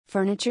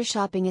Furniture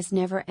shopping is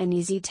never an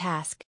easy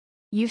task.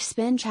 You've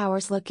spent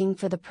hours looking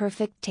for the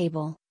perfect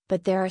table,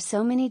 but there are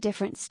so many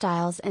different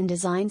styles and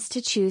designs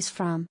to choose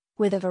from,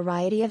 with a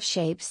variety of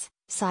shapes,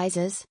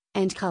 sizes,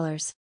 and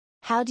colors.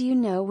 How do you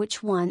know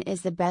which one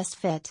is the best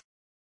fit?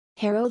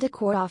 Hero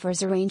Decor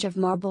offers a range of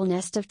marble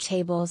nest of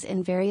tables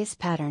in various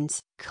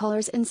patterns,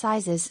 colors and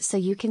sizes so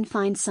you can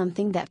find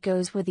something that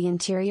goes with the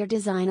interior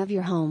design of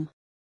your home.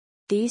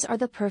 These are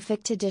the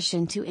perfect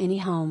addition to any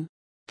home.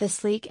 The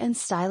sleek and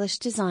stylish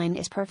design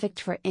is perfect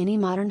for any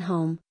modern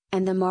home,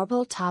 and the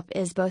marble top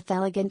is both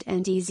elegant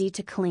and easy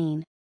to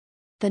clean.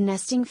 The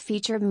nesting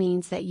feature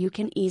means that you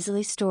can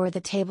easily store the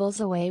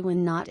tables away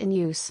when not in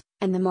use,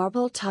 and the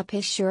marble top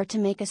is sure to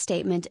make a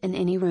statement in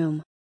any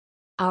room.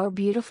 Our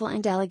beautiful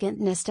and elegant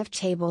nest of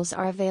tables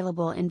are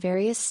available in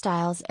various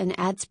styles and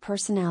adds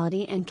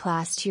personality and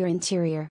class to your interior.